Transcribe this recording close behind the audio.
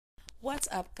What's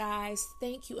up, guys?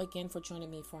 Thank you again for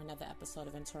joining me for another episode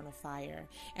of Internal Fire.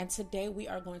 And today we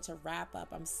are going to wrap up.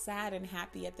 I'm sad and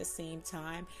happy at the same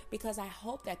time because I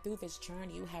hope that through this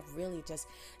journey you have really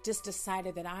just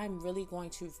decided that I'm really going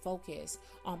to focus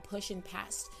on pushing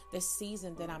past this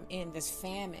season that I'm in, this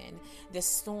famine, this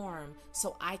storm,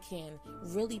 so I can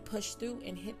really push through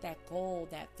and hit that goal,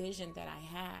 that vision that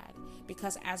I had.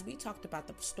 Because as we talked about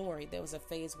the story, there was a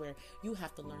phase where you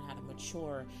have to learn how to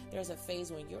mature. There's a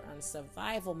phase when you're on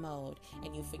survival mode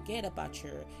and you forget about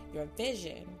your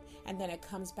vision, and then it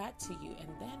comes back to you. And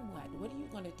then what are you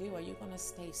going to do? Are you going to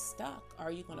stay stuck, or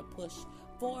are you going to push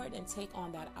forward and take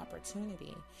on that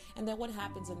opportunity? And then what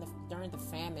happens during the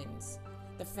famines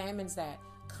that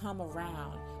come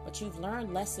around, but you've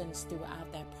learned lessons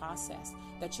throughout that process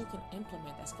that you can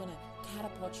implement, that's going to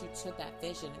catapult you to that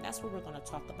vision. And that's what we're going to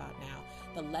talk about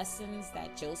now, the lessons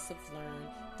that Joseph learned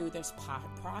through this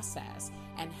process,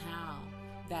 and how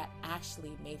that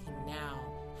actually made him now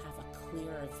have a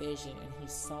clearer vision, and he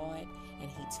saw it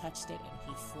and he touched it and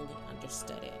he fully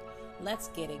understood it. Let's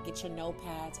get it. Get your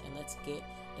notepads and let's get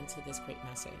into this great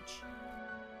message.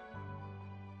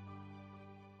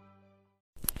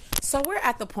 So we're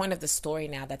at the point of the story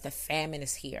now that the famine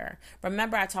is here.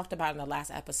 Remember, I talked about in the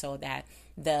last episode that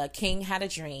the king had a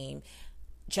dream.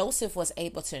 Joseph was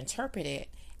able to interpret it.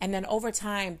 And then over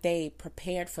time, they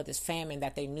prepared for this famine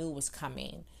that they knew was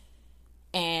coming.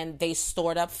 And they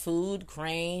stored up food,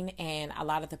 grain, and a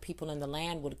lot of the people in the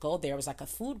land would go there. It was like a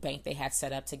food bank they had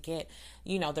set up to get,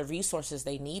 the resources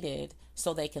they needed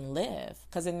so they can live.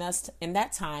 Because in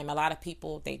that time, a lot of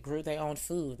people, they grew their own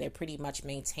food. They pretty much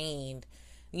maintained,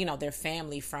 their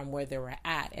family from where they were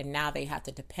at. And now they have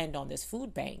to depend on this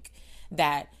food bank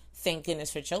that, thank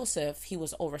goodness for Joseph, he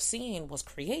was overseeing, was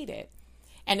created.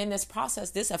 And in this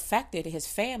process, this affected his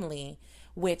family,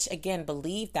 which again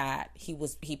believed that he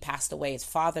passed away. His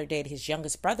father did. His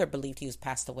youngest brother believed he was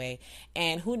passed away.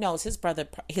 And who knows, his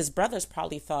brothers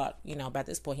probably thought, by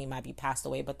this point he might be passed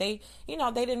away, but they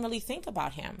didn't really think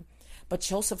about him. But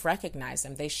Joseph recognized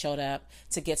them. They showed up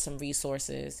to get some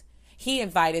resources. He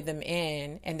invited them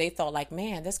in and they thought like,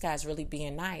 man, this guy's really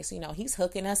being nice. He's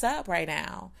hooking us up right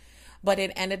now. But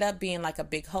it ended up being like a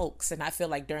big hoax. And I feel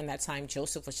like during that time,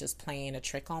 Joseph was just playing a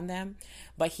trick on them.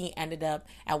 But he ended up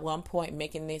at one point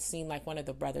making it seem like one of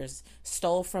the brothers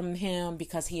stole from him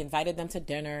because he invited them to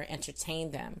dinner,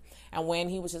 entertained them. And when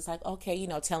he was just like, okay,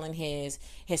 telling his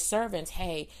servants,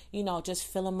 hey, just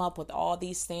fill them up with all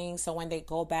these things so when they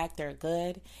go back, they're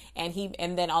good. And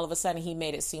then all of a sudden he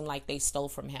made it seem like they stole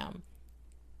from him.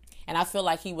 And I feel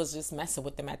like he was just messing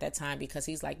with them at that time because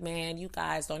he's like, man, you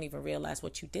guys don't even realize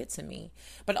what you did to me.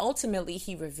 But ultimately,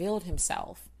 he revealed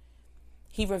himself.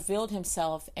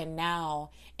 And now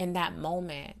in that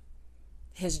moment,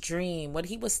 his dream, what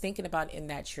he was thinking about in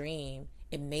that dream,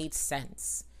 it made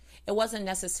sense. It wasn't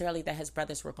necessarily that his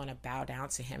brothers were going to bow down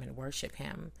to him and worship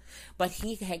him, but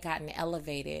he had gotten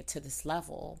elevated to this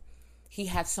level. He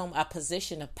had a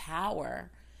position of power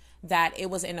that it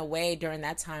was in a way during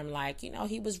that time like,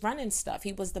 he was running stuff.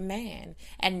 He was the man.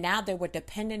 And now they were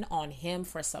dependent on him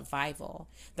for survival.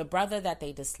 The brother that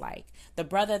they disliked, the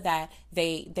brother that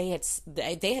they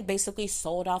had basically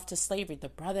sold off to slavery, the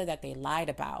brother that they lied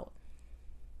about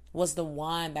was the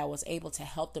one that was able to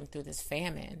help them through this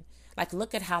famine. Like,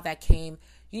 look at how that came,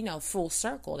 full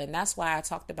circle. And that's why I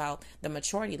talked about the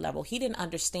maturity level. He didn't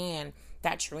understand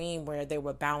that dream where they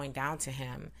were bowing down to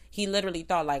him. He literally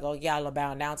thought like, oh, y'all are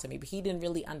bowing down to me. But he didn't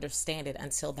really understand it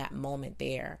until that moment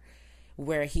there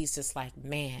where he's just like,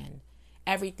 man,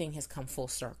 everything has come full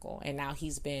circle. And now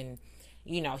he's been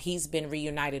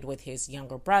reunited with his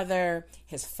younger brother,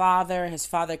 his father. His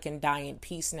father can die in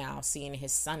peace now, seeing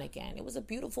his son again. It was a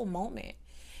beautiful moment.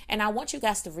 And I want you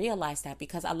guys to realize that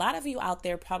because a lot of you out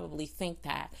there probably think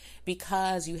that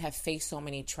because you have faced so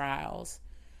many trials,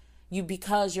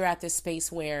 because you're at this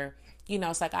space where,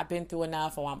 it's like I've been through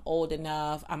enough, or I'm old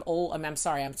enough. I'm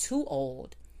too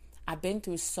old. I've been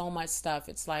through so much stuff.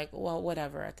 It's like, well,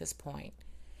 whatever at this point.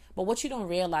 But what you don't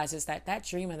realize is that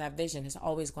dream and that vision is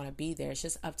always going to be there. It's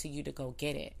just up to you to go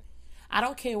get it. I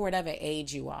don't care whatever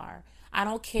age you are. I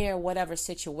don't care whatever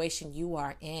situation you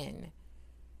are in.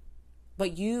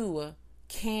 But you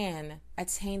can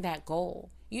attain that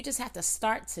goal. You just have to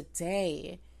start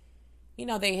today.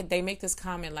 They make this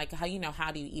comment like, how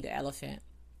do you eat an elephant?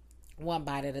 One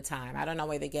bite at a time. I don't know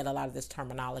where they get a lot of this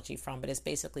terminology from, but it's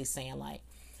basically saying like,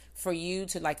 for you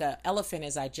to, like, a elephant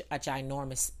is a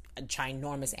ginormous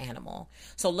animal.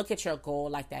 So look at your goal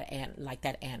like that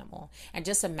animal, and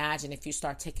just imagine if you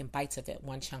start taking bites of it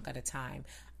one chunk at a time.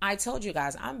 I told you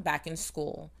guys, I'm back in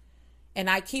school. And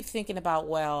I keep thinking about,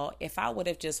 well, if I would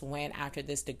have just went after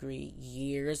this degree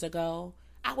years ago,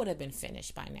 I would have been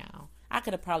finished by now. I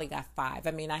could have probably got 5.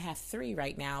 I mean, I have 3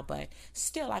 right now, but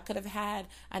still I could have had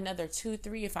another 2,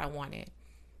 3 if I wanted.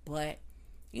 But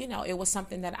it was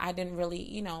something that I didn't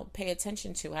really, pay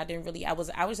attention to.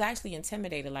 I was actually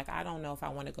intimidated. Like, I don't know if I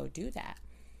want to go do that.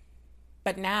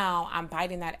 But now I'm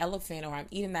biting that elephant, or I'm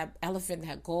eating that elephant,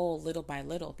 that goal, little by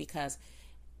little, because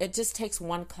it just takes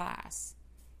one class.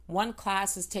 One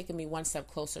class has taken me one step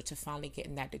closer to finally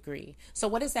getting that degree. So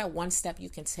what is that one step you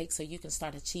can take so you can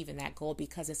start achieving that goal?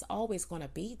 Because it's always going to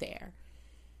be there.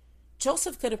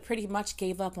 Joseph could have pretty much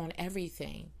gave up on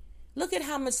everything. Look at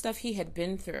how much stuff he had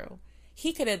been through.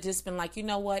 He could have just been like, you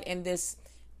know what, in this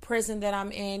prison that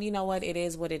I'm in, you know what, it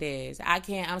is what it is.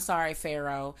 I'm sorry,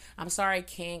 Pharaoh. I'm sorry,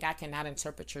 King, I cannot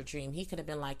interpret your dream. He could have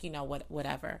been like, you know what,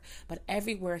 whatever. But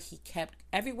everywhere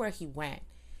he went,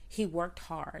 he worked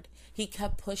hard. He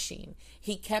kept pushing.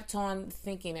 He kept on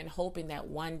thinking and hoping that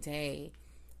one day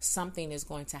something is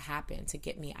going to happen to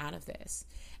get me out of this.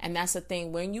 And that's the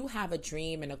thing. When you have a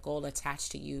dream and a goal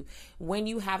attached to you, when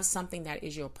you have something that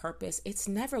is your purpose, it's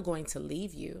never going to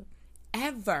leave you.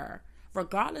 Ever.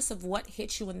 Regardless of what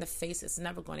hits you in the face, it's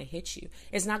never going to hit you.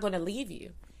 It's not going to leave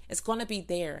you. It's going to be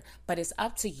there, but it's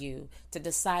up to you to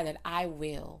decide that I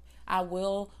will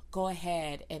go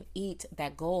ahead and eat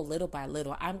that goal little by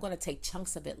little. I'm going to take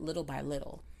chunks of it little by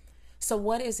little. So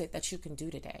what is it that you can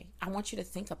do today? I want you to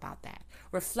think about that.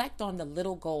 Reflect on the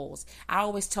little goals. I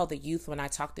always tell the youth when I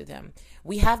talk to them,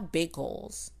 we have big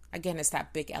goals. Again, it's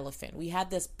that big elephant. We have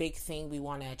this big thing we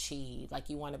want to achieve, like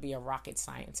you want to be a rocket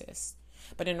scientist.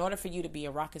 But in order for you to be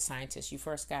a rocket scientist, you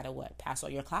first got to pass all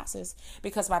your classes.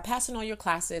 Because by passing all your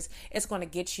classes, it's going to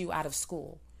get you out of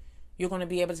school. You're going to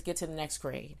be able to get to the next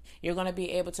grade. You're going to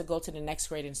be able to go to the next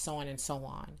grade, and so on and so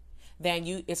on. Then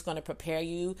it's going to prepare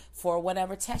you for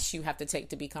whatever test you have to take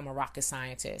to become a rocket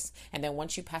scientist. And then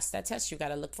once you pass that test, you got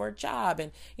to look for a job.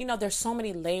 And, there's so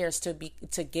many layers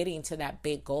to getting to that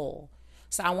big goal.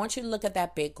 So I want you to look at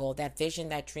that big goal, that vision,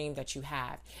 that dream that you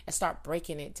have, and start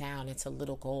breaking it down into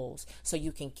little goals so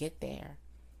you can get there,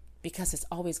 because it's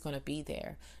always going to be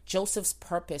there. Joseph's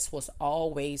purpose was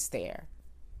always there.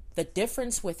 The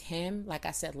difference with him, like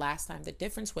I said last time, the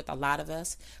difference with a lot of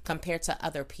us compared to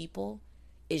other people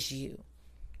is you.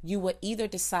 You would either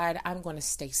decide, I'm going to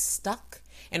stay stuck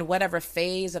in whatever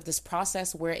phase of this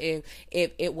process where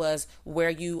it was where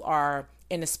you are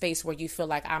in a space where you feel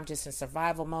like I'm just in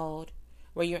survival mode,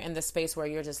 where you're in the space where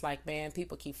you're just like, man,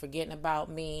 people keep forgetting about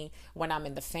me when I'm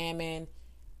in the famine.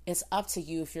 It's up to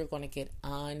you if you're going to get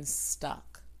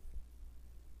unstuck.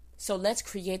 So let's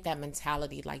create that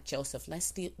mentality like Joseph.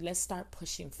 Let's start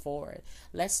pushing forward.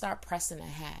 Let's start pressing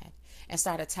ahead and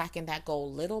start attacking that goal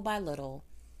little by little.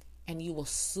 And you will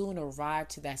soon arrive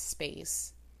to that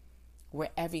space where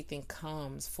everything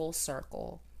comes full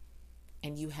circle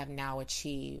and you have now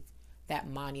achieved that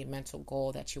monumental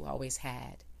goal that you always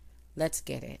had. Let's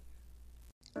get it.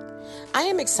 I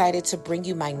am excited to bring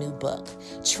you my new book,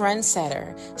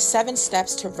 Trendsetter: 7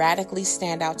 Steps to Radically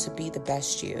Stand Out to Be the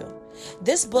Best You.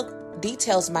 This book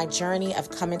details my journey of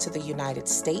coming to the United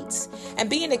States and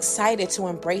being excited to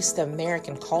embrace the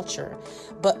American culture.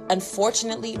 But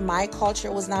unfortunately, my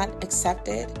culture was not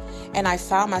accepted, and I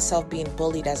found myself being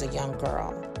bullied as a young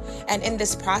girl. And in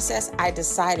this process, I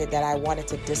decided that I wanted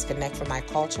to disconnect from my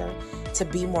culture to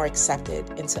be more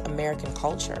accepted into American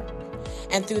culture.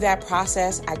 And through that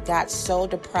process, I got so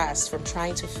depressed from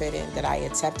trying to fit in that I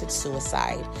attempted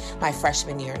suicide my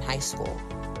freshman year in high school.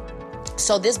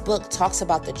 So this book talks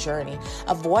about the journey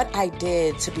of what I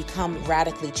did to become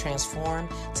radically transformed,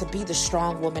 to be the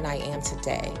strong woman I am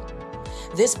today.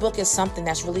 This book is something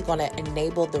that's really going to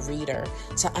enable the reader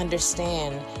to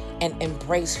understand and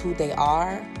embrace who they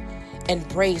are,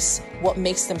 embrace what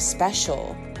makes them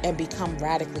special, and become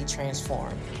radically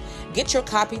transformed. Get your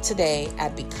copy today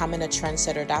at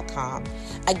becomingatrendsetter.com.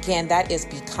 Again, that is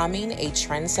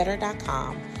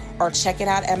becomingatrendsetter.com, or check it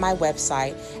out at my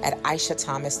website at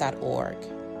aishathomas.org.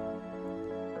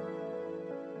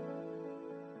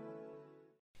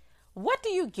 What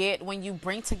do you get when you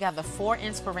bring together 4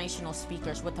 inspirational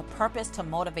speakers with a purpose to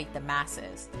motivate the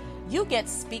masses? You get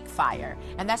Speak Fire,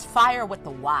 and that's fire with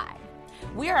the Y.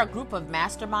 We are a group of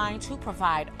masterminds who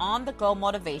provide on-the-go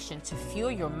motivation to fuel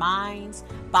your minds,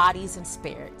 bodies, and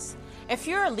spirits. If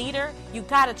you're a leader, you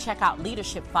gotta check out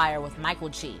Leadership Fire with Michael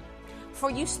G.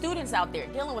 For you students out there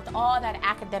dealing with all that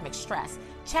academic stress,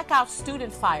 check out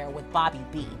Student Fire with Bobby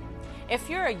B. If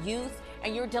you're a youth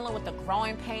and you're dealing with the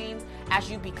growing pains as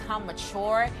you become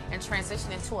mature and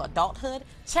transition into adulthood,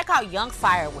 check out Young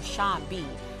Fire with Sean B.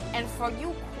 And for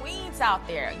you queens out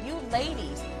there, you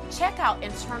ladies Check out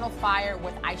Internal Fire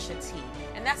with Aisha T.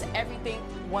 And that's everything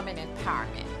woman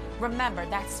empowerment. Remember,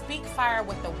 that's Speak Fire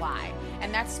with the Y.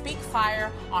 And that's Speak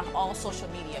Fire on all social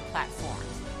media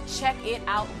platforms. Check it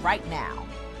out right now.